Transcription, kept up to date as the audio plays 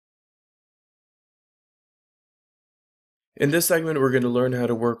In this segment, we're going to learn how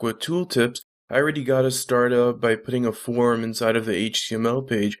to work with tooltips. I already got us started by putting a form inside of the HTML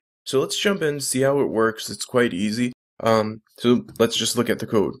page. So let's jump in, see how it works. It's quite easy. So let's just look at the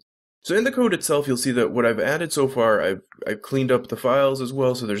code. So in the code itself, you'll see that what I've added so far, I've cleaned up the files as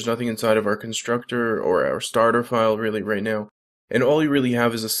well. So there's nothing inside of our constructor or our starter file really right now. And all you really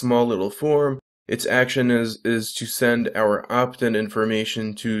have is a small little form. Its action is to send our opt-in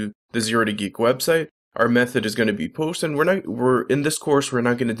information to the Zero to Geek website. Our method is going to be post, and in this course we're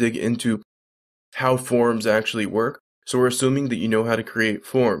not going to dig into how forms actually work. So we're assuming that you know how to create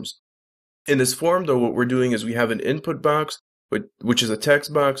forms. In this form, though, what we're doing is we have an input box, which is a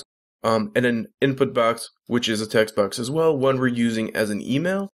text box, and an input box, which is a text box as well. One we're using as an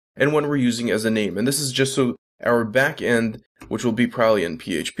email, and one we're using as a name. And this is just so our back end, which will be probably in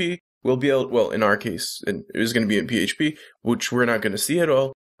PHP, will be able, well, in our case, it is going to be in PHP, which we're not going to see at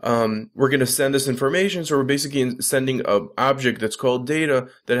all. We're going to send this information, so we're basically sending an object that's called data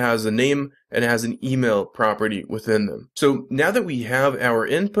that has a name and has an email property within them. So now that we have our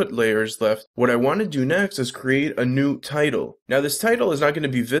input layers left, what I want to do next is create a new title. Now this title is not going to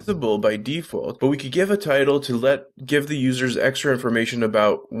be visible by default, but we could give a title to give the users extra information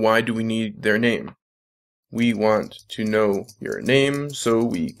about why do we need their name. We want to know your name so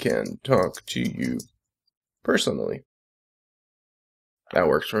we can talk to you personally. That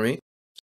works for me.